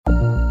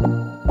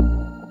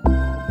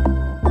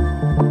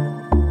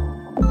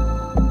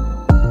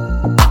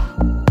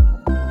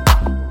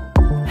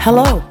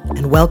Hello,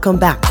 and welcome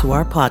back to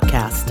our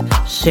podcast,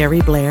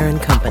 Sherry Blair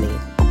and Company,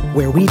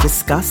 where we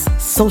discuss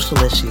social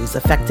issues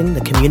affecting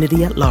the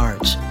community at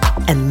large.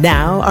 And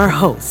now our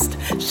host,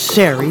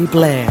 Sherry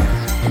Blair.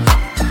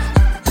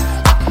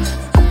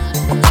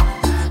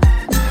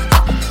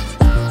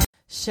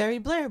 Sherry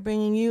Blair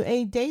bringing you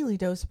a daily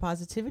dose of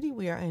positivity.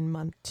 We are in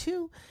month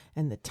 2,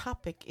 and the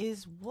topic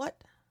is,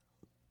 what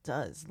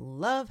does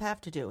love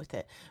have to do with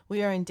it?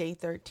 We are in day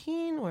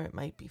 13, or it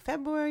might be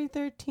February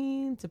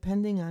 13,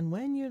 depending on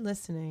when you're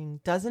listening.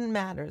 Doesn't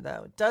matter,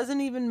 though.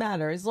 Doesn't even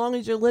matter, as long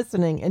as you're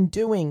listening and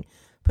doing,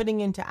 putting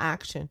into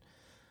action.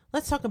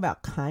 Let's talk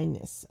about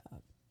kindness. I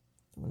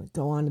want to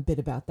go on a bit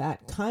about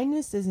that.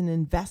 Kindness is an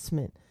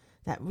investment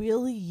that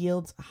really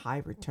yields a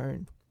high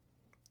return.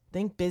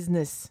 Think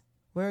business.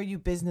 Where are you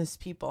business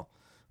people?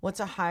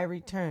 What's a high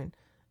return?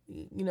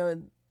 You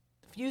know,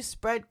 if you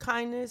spread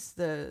kindness,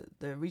 the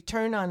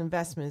return on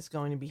investment is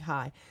going to be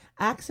high.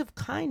 Acts of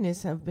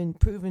kindness have been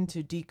proven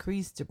to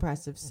decrease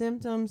depressive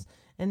symptoms,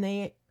 and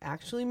they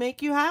actually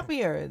make you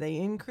happier. They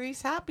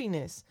increase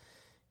happiness.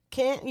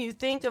 Can you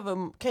think of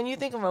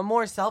a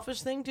more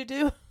selfish thing to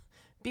do?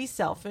 Be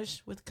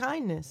selfish with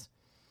kindness.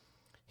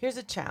 Here's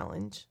a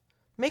challenge.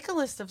 Make a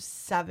list of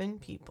 7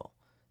 people.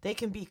 They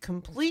can be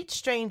complete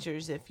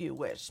strangers if you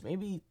wish.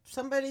 Maybe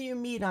somebody you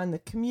meet on the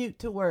commute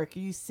to work,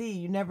 you see,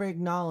 you never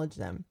acknowledge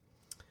them.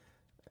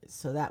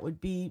 So that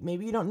would be,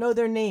 maybe you don't know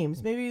their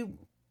names. Maybe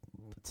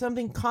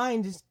something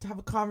kind is to have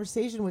a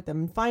conversation with them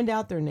and find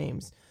out their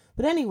names.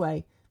 But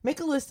anyway, make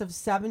a list of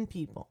 7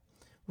 people.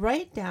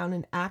 Write down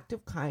an act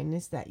of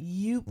kindness that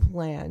you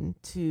plan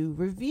to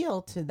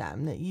reveal to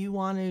them, that you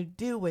want to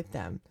do with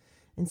them.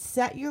 And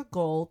set your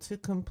goal to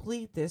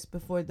complete this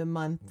before the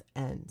month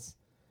ends.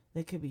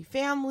 It could be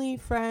family,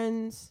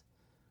 friends.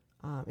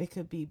 It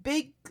could be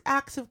big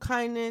acts of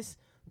kindness,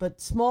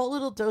 but small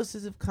little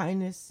doses of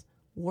kindness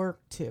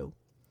work too.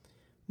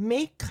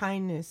 Make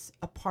kindness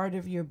a part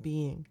of your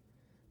being.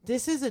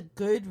 This is a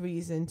good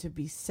reason to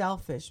be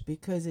selfish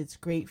because it's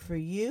great for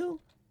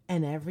you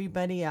and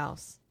everybody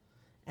else.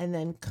 And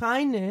then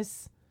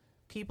kindness,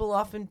 people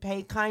often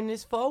pay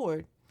kindness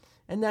forward.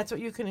 And that's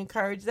what you can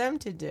encourage them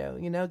to do.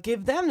 You know,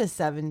 give them the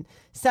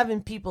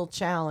seven people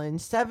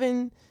challenge.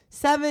 Seven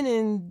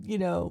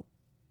in,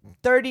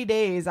 30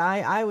 days.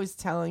 I was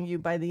telling you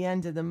by the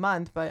end of the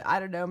month, but I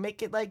don't know,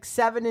 make it like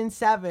 7 and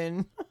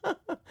 7.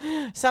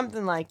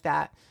 Something like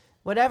that.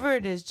 Whatever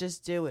it is,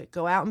 just do it.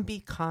 Go out and be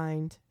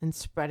kind and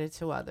spread it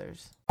to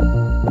others.